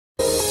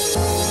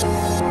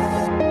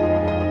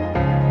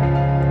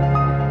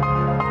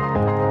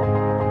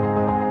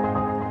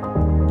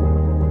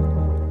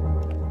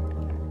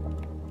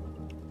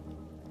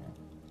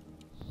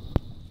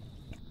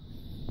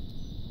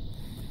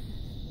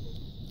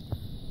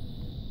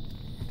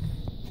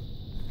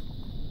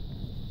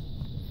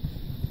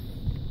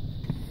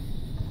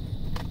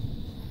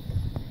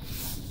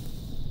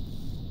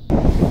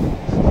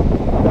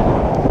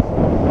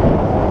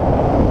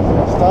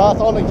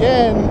on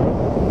again.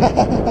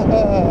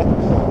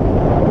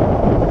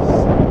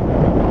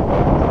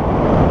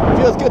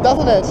 Feels good,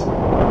 doesn't it?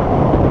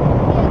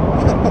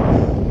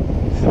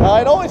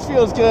 It always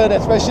feels good,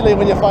 especially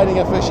when you're fighting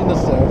a fish in the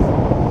surf.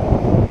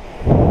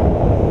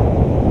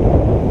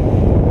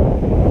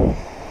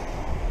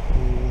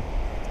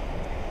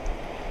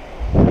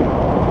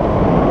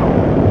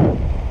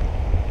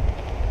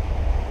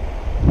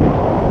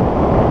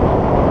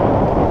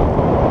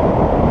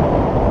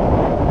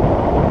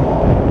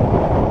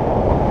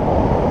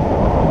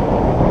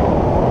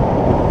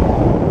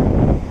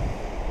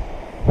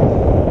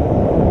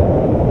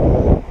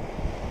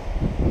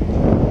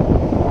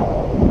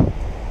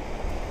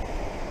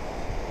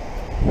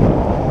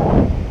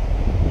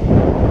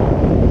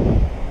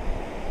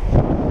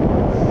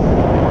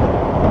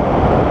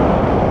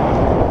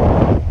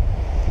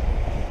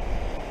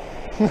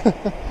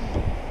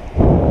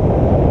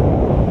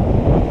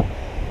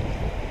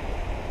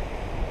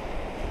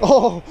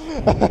 Oh,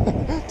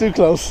 too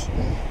close.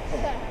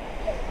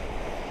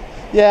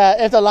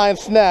 Yeah, if the line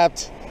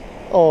snapped,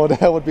 oh,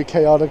 that would be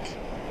chaotic.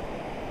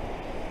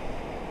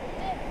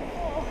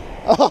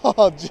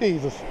 Oh,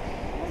 Jesus.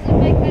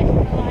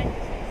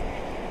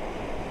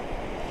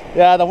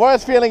 Yeah, the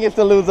worst feeling is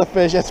to lose a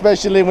fish,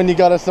 especially when you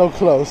got it so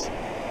close.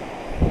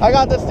 I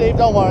got this, Steve,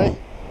 don't worry.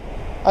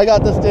 I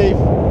got this, Steve.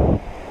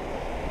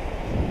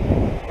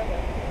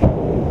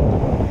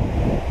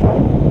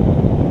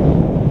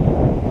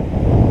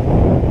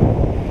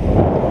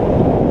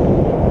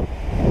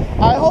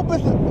 I hope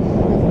it's...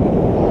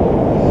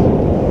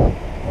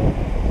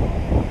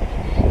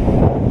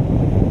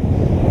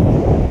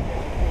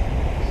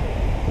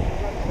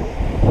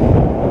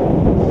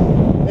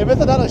 If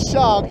it's another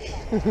shark...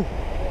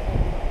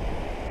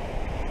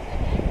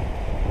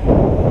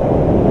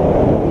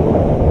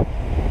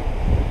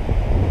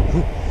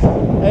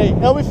 Hey,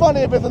 it'll be funny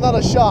if it's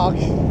another shark.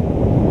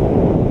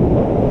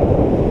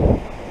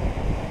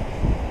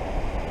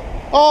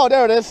 Oh,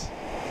 there it is.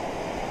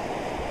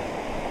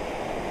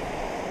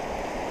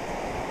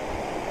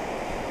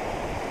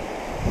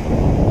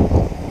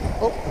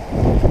 Oh.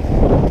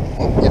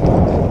 Yep.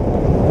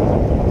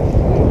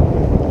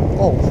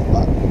 Oh.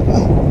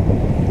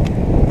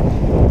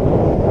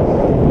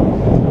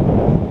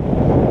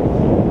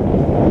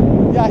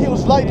 Yeah, he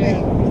was lightly.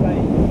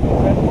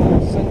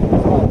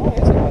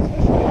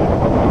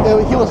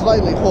 He was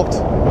lightly hooked.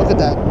 Look at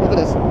that. Look at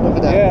this. Look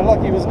at that. Yeah,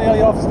 look, he was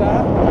nearly off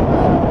start.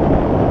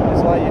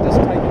 It's like you just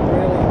take it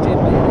really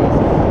gently and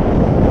easy.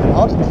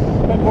 A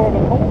bit more of a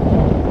pull.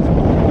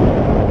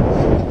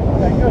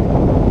 Okay, good.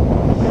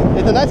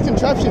 It's a nice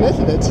contraption,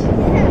 isn't it?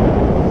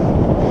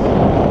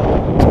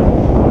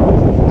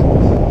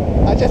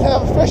 I just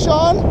have a fish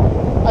on.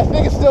 I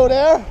think it's still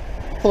there.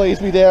 Please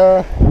be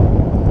there.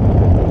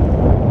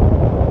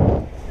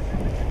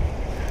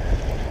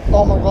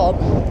 Oh my God.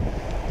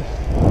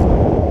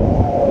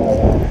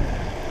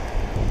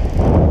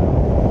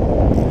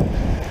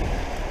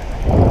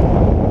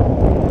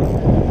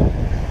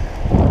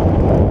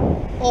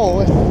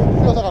 Oh, it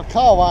feels like a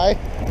kahawai.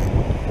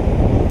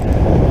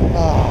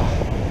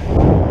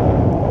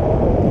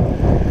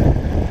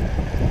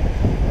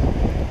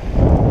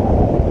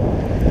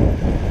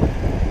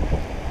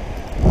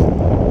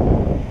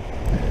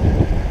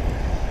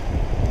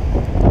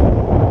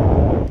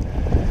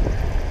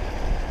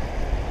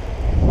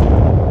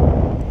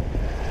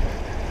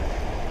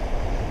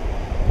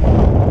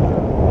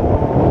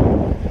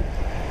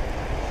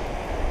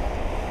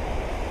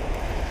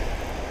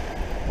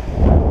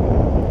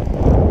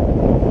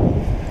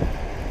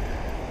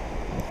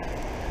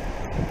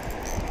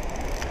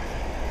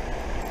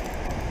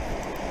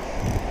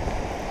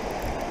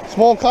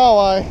 Small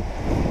kahawai.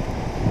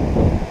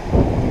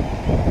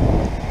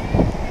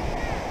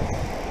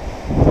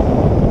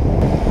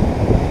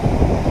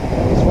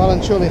 He's well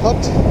and truly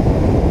hooked.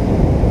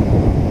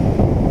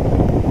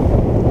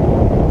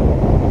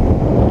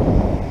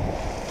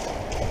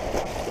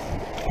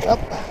 Yep.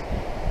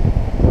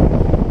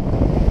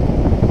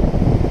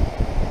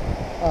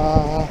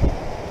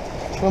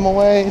 Swim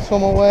away,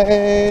 swim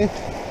away.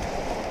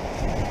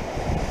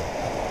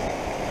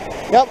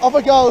 Yep, up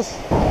it goes.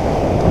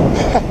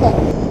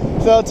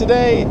 So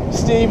today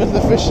Steve is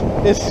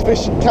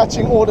fish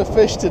catching all the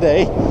fish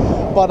today,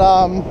 but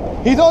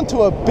he's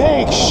onto a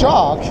big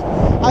shark.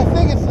 I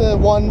think it's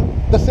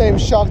the same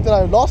shark that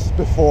I lost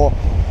before,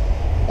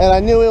 and I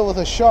knew it was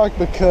a shark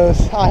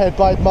because I had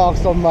bite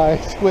marks on my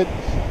squid.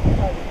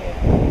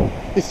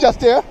 It's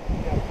just there?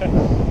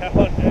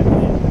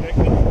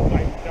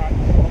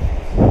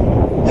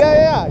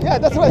 Yeah,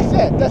 that's what I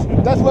said.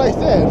 That's what I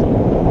said.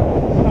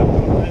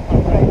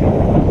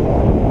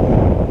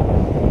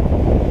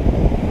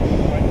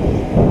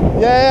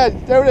 Yeah,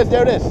 there it is,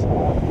 there it is.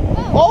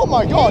 Oh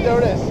my God, there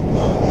it is.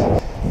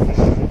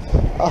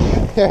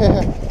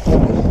 Yeah.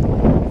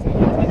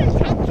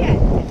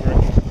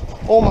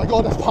 Oh my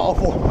God, that's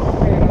powerful.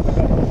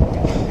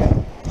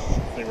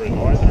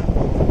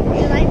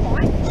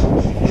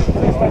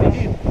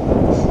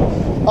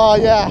 Oh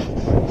yeah,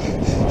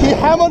 he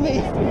hammered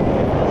me.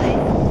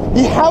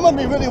 He hammered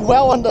me really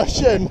well on the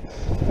shin.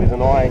 There's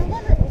an eye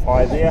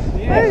there.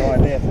 Yeah. There's an eye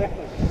there.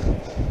 Exactly.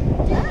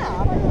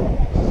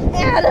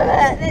 Out of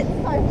it! That's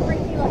so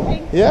freaky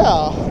looking. Yeah.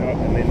 Right,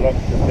 and then look,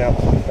 just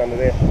bounce just under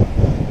there.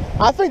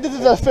 I think this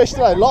is a fish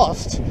that I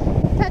lost.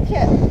 Touch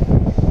it.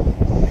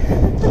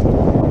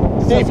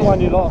 That's the one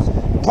you lost.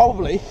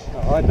 Probably. No,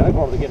 I had no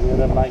problem getting rid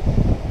of it, mate.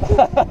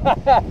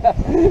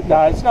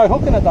 No, it's no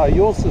hook in it though.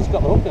 Yours has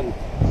got the hook in.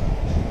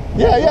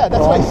 Yeah,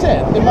 that's what I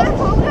said. It Can I must.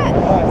 hold it?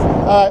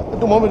 Right. Do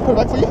you want me to put it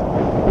back for you?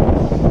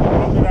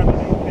 Hold it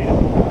underneath, Peter.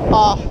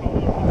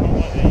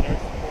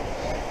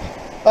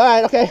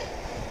 Alright, okay.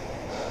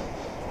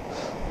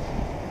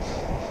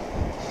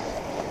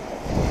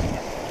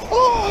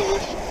 Oh.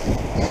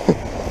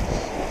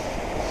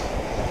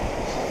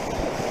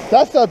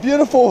 That's a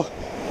beautiful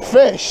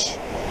fish.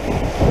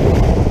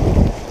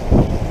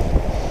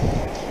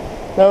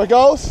 There it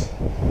goes.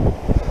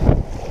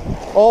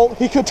 Oh,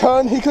 he could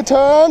turn, he could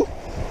turn.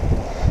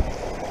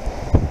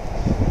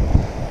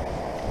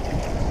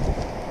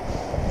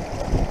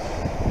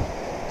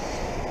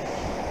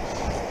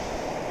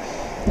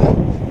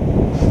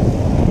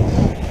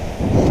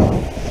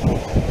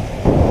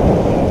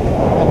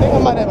 I think I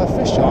might have a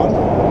fish on.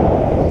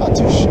 I'm not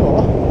too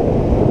sure.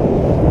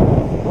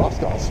 Rock's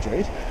gone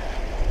straight.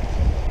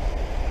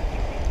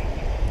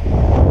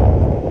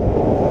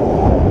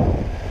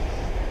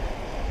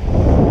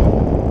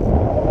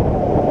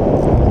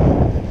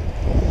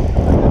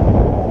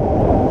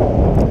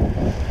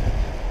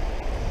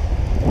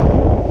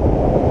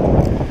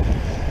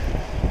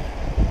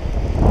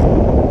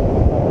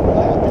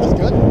 That's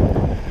good.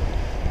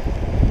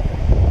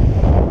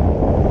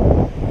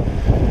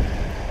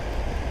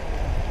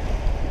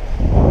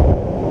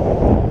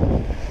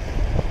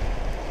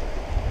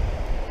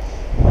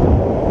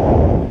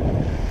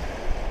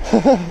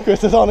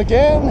 Chris is on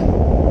again.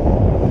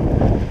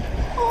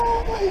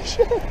 Oh my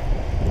shit.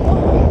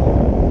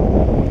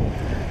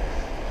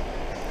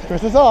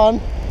 Chris is on.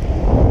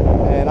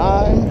 And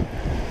I'm...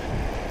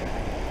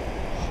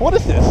 What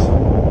is this?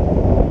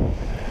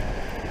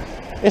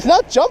 It's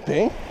not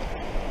jumping.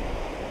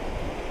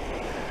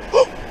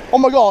 Oh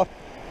my god.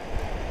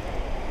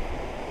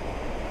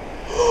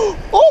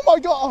 Oh my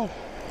god.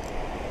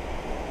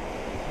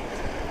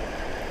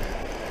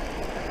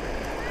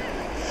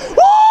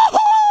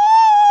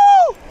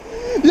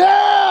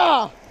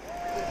 Yeah!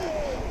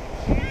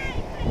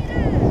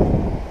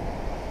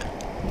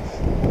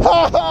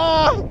 Ha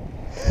ha!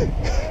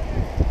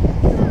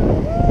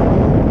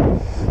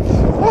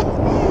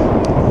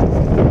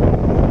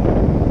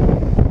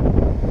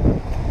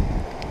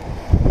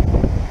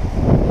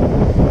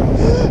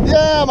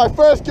 Yeah, my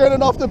first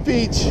Gurnard off the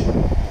beach.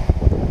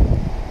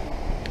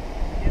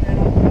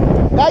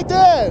 I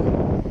did.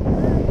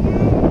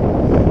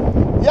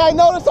 Yeah, I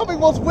noticed something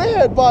was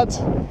weird, but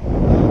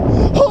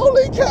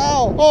holy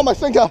cow! Oh, my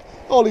finger!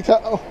 Holy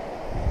cow!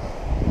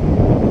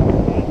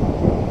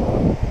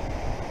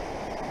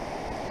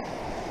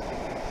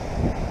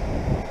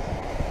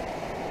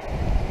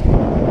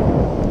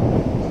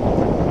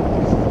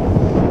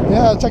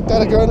 Yeah, check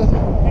that again.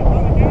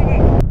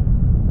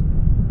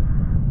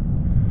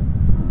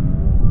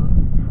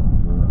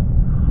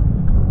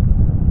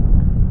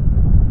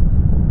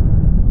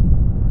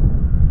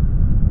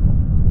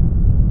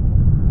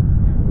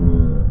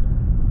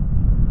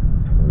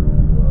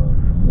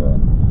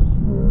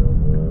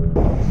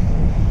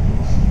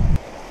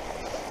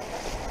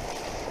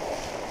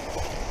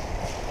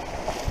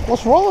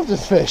 What's wrong with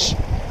this fish?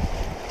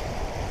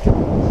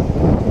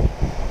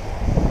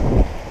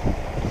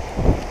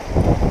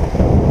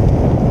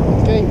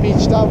 It's getting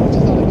beached up, which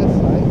is not a good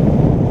sign.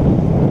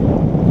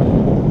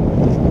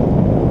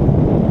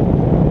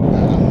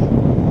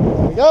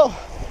 There we go.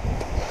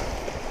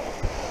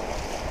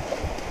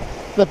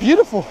 They're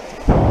beautiful.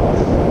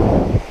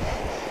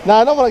 Now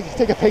I don't want to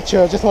take a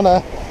picture, I just want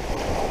to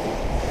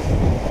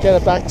get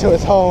it back to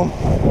its home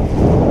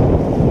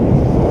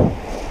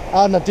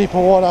out in the deeper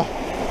water.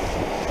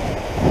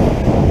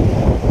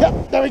 Yep,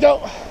 there we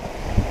go.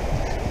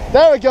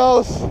 There it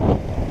goes.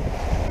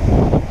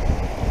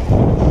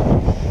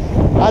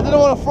 I didn't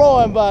want to throw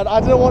him, but I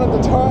didn't want him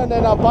to turn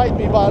and bite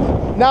me, but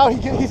now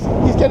he's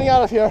getting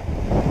out of here.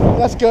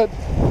 That's good.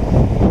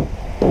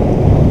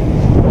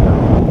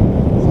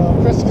 So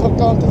Chris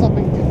hooked on to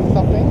something.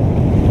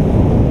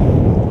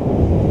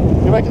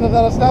 You reckon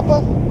that's a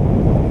snapper?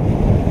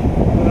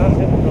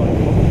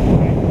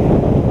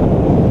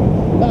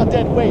 Not a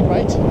dead weight,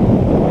 right?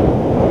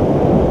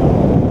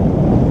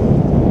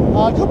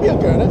 It could be a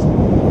Gurnard.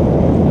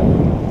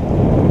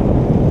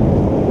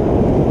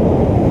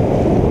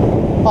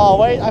 Oh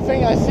wait, I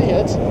think I see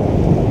it.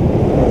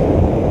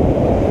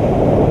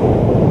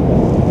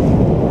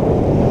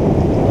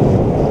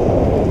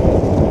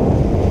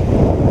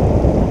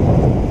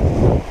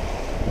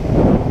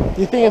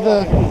 You think it's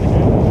a...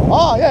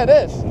 Oh yeah, it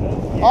is.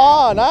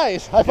 Oh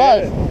nice, high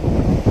five.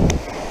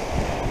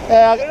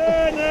 Yeah.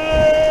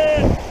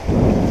 Gurnard!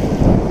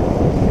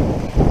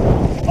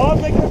 I'll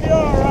think of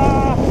your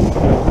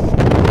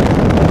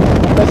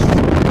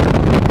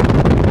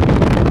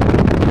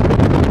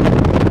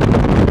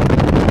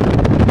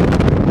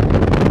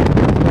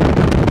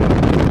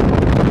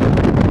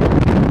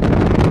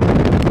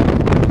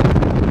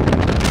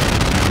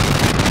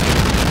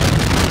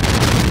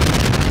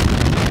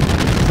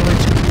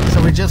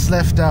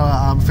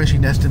our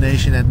fishing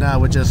destination, and now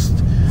we're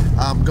just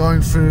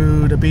going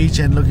through the beach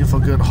and looking for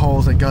good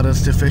holes and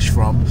gutters to fish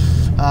from.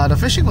 The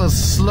fishing was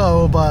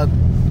slow, but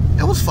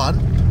it was fun.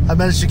 I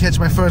managed to catch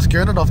my first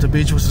Gurnard off the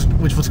beach,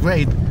 which was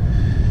great.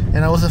 And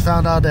I also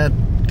found out that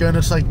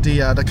Gurnard's like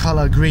the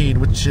color green,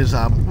 which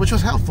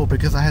was helpful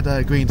because I had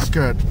a green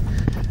skirt.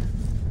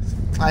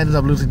 I ended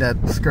up losing that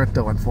skirt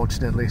though,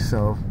 unfortunately.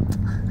 So,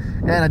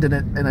 and I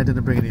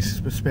didn't bring any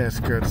spare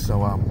skirts,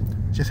 so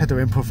just had to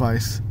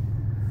improvise.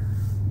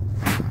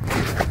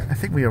 I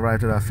think we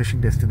arrived at our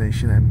fishing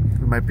destination, and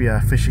we might be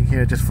fishing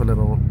here just for a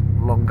little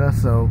longer.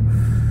 So,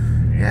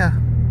 yeah,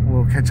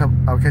 we'll catch up.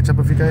 I'll catch up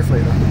with you guys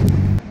later.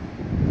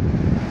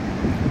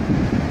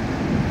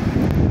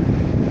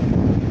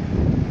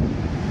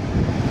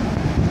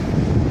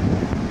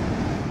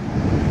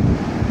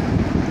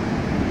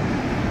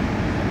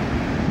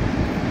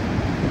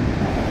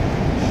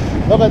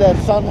 Look at that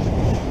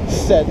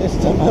sunset, it's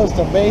the most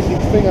amazing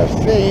thing I've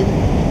seen.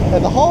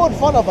 There's a hole in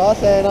front of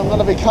us, and I'm going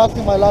to be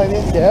casting my line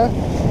in there.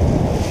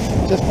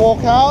 Just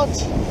walk out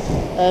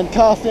and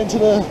cast into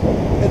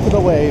the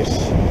waves.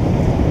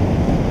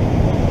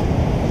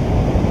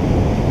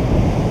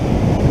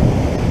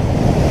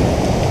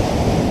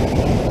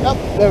 Yep,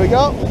 there we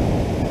go.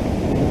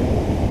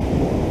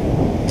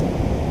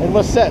 And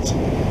we're set.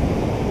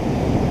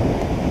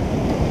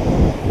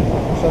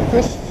 So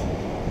Chris,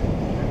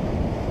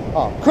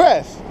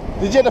 Chris,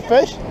 did you get a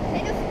fish?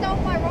 They just stole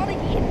my rod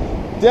again.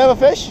 Do you have a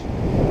fish? I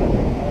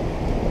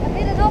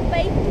better not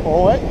be.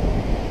 Oh wait.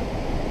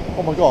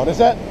 Oh my god, is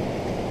that?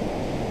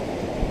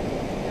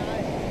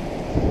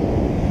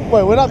 No.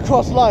 Wait, we're not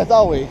cross lines,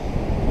 are we?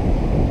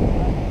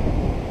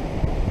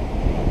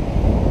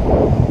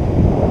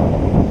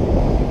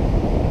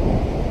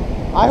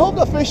 I hope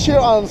the fish here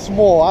aren't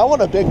small. I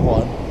want a big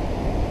one.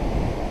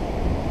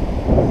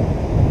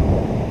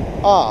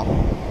 Ah.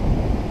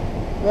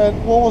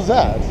 Then what was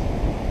that?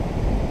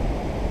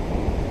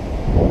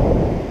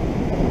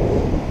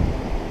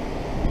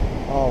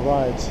 All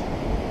right.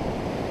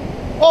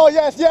 Oh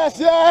yes, yes,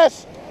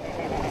 yes!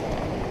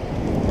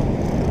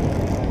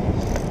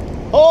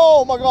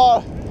 Oh my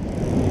god!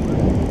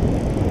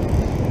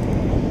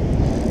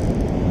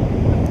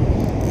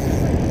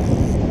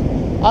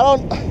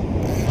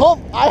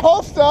 I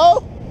hope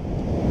so.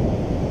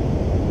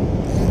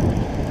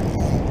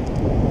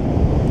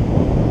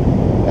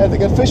 And they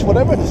can fish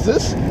whatever this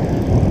is.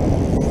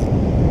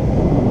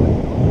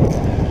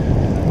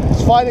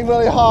 It's fighting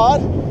really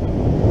hard.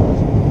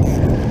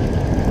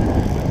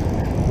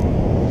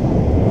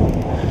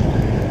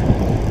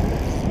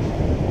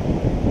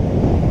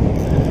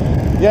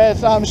 Yeah,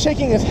 it's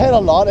shaking his head a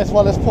lot as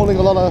well as pulling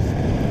a lot of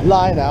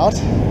line out.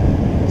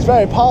 It's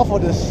very powerful,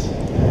 this,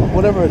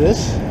 whatever it is.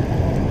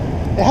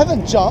 It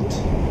hasn't jumped.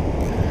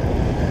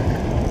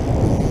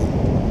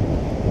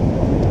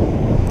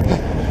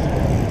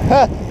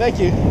 Thank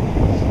you.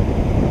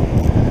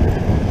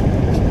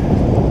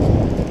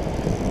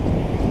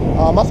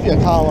 Oh, must be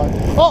a car one.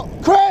 Oh,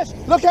 Chris!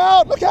 Look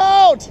out! Look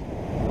out!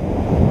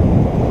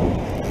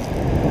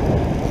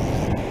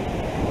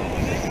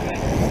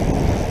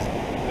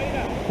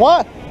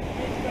 What?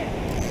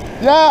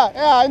 Yeah,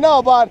 I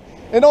know, but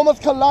it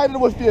almost collided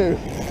with you.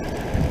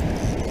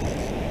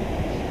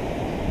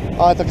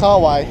 Oh, it's a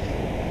carway.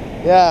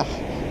 Yeah,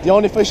 the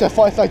only fish that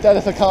fights like that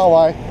is a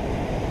carway.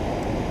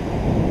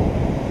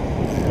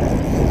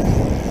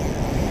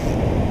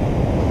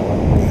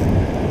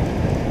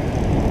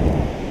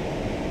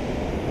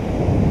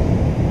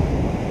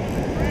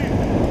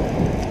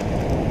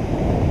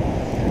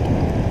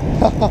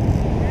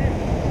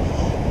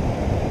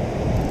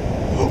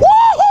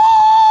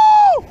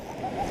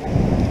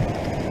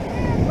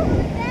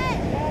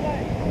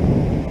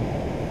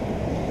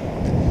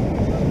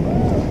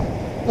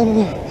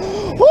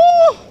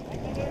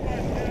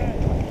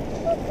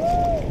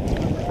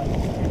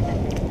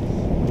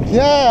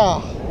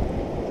 Yeah,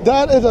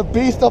 that is a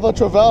beast of a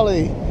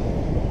trevally.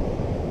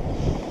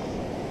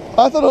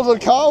 I thought it was a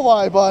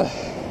carway, but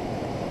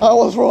I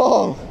was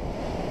wrong.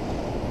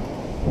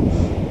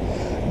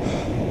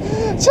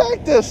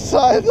 Check the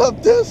size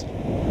of this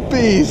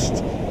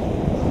beast.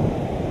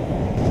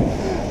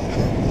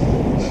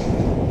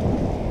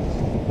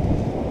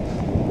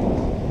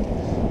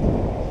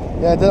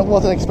 Yeah, I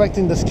wasn't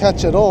expecting this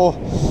catch at all.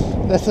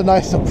 That's a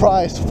nice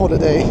surprise for the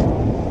day.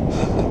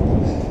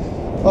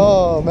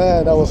 Oh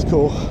man, that was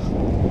cool.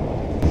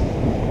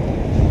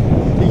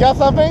 You got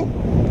something?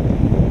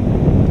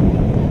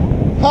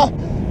 Huh?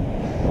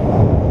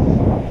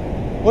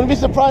 Wouldn't be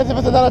surprised if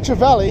it's another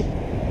trevally.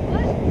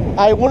 What?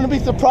 I wouldn't be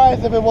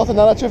surprised if it was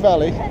another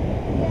trevally. Yeah.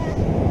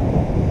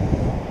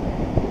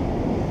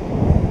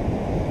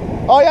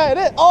 Oh yeah, it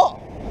is. Oh!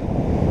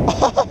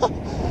 Is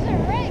it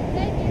rigged?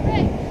 Maybe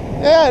rigged.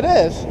 Yeah, it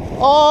is.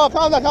 Oh,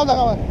 calm down, calm down,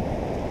 calm down.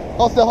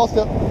 Hold still, hold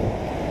still.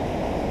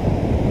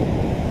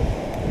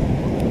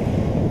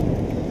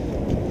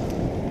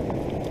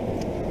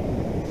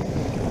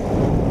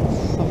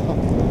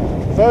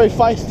 Very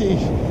feisty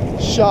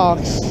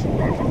sharks.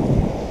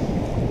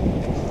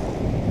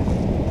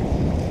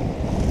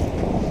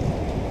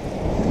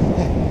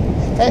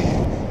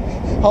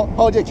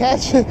 Hold your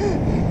catch.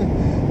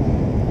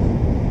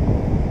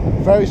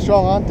 Very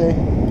strong, aren't they?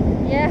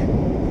 Yeah.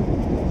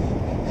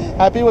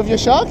 Happy with your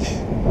shark?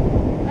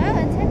 Well,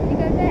 it's happy to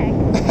go back.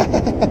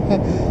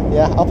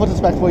 Yeah, I'll put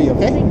this back for you,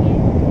 okay? Thank you.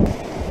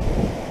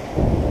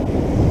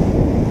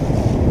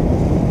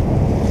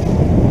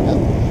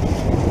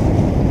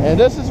 And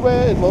this is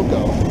where it will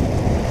go.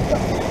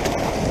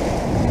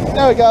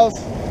 There it goes.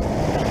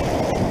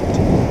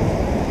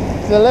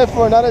 To live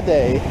for another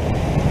day.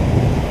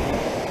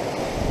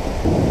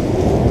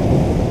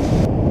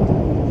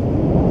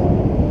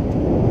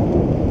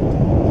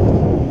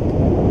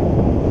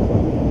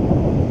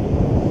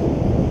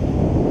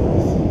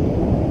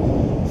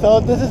 So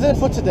this is it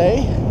for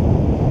today.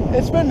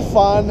 It's been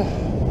fun,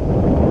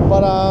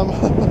 but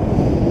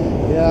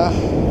yeah,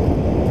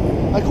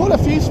 I caught a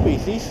few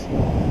species.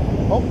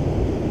 Oh.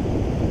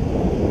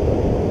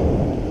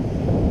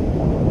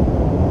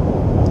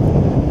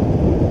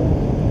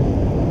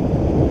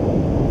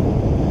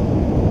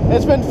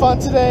 It's been fun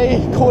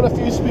today, caught a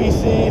few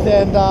species,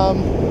 and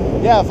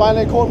yeah,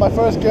 finally caught my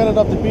first gurnard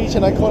up the beach,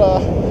 and I caught a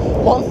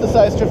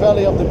monster-sized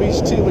trevally up the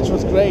beach too, which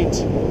was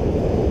great.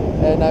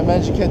 And I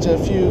managed to catch a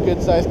few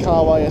good-sized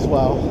kahawai as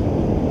well.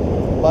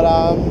 But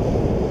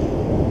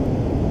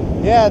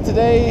yeah,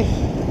 today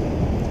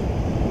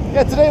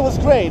was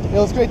great. It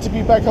was great to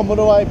be back on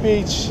Muriwai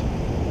Beach,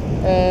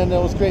 and it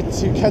was great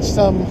to catch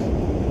some,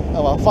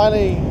 well,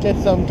 finally get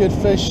some good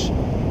fish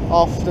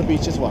off the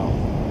beach as well.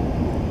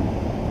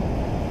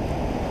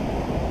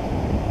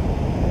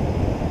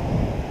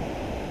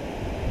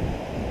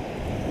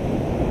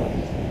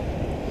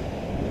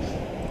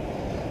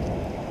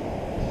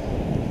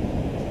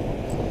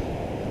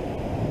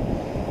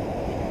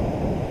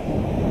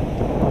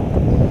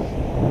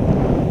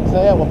 So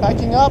yeah, we're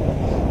packing up,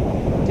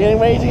 getting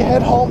ready to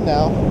head home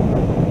now.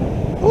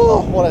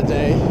 Ooh, what a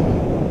day.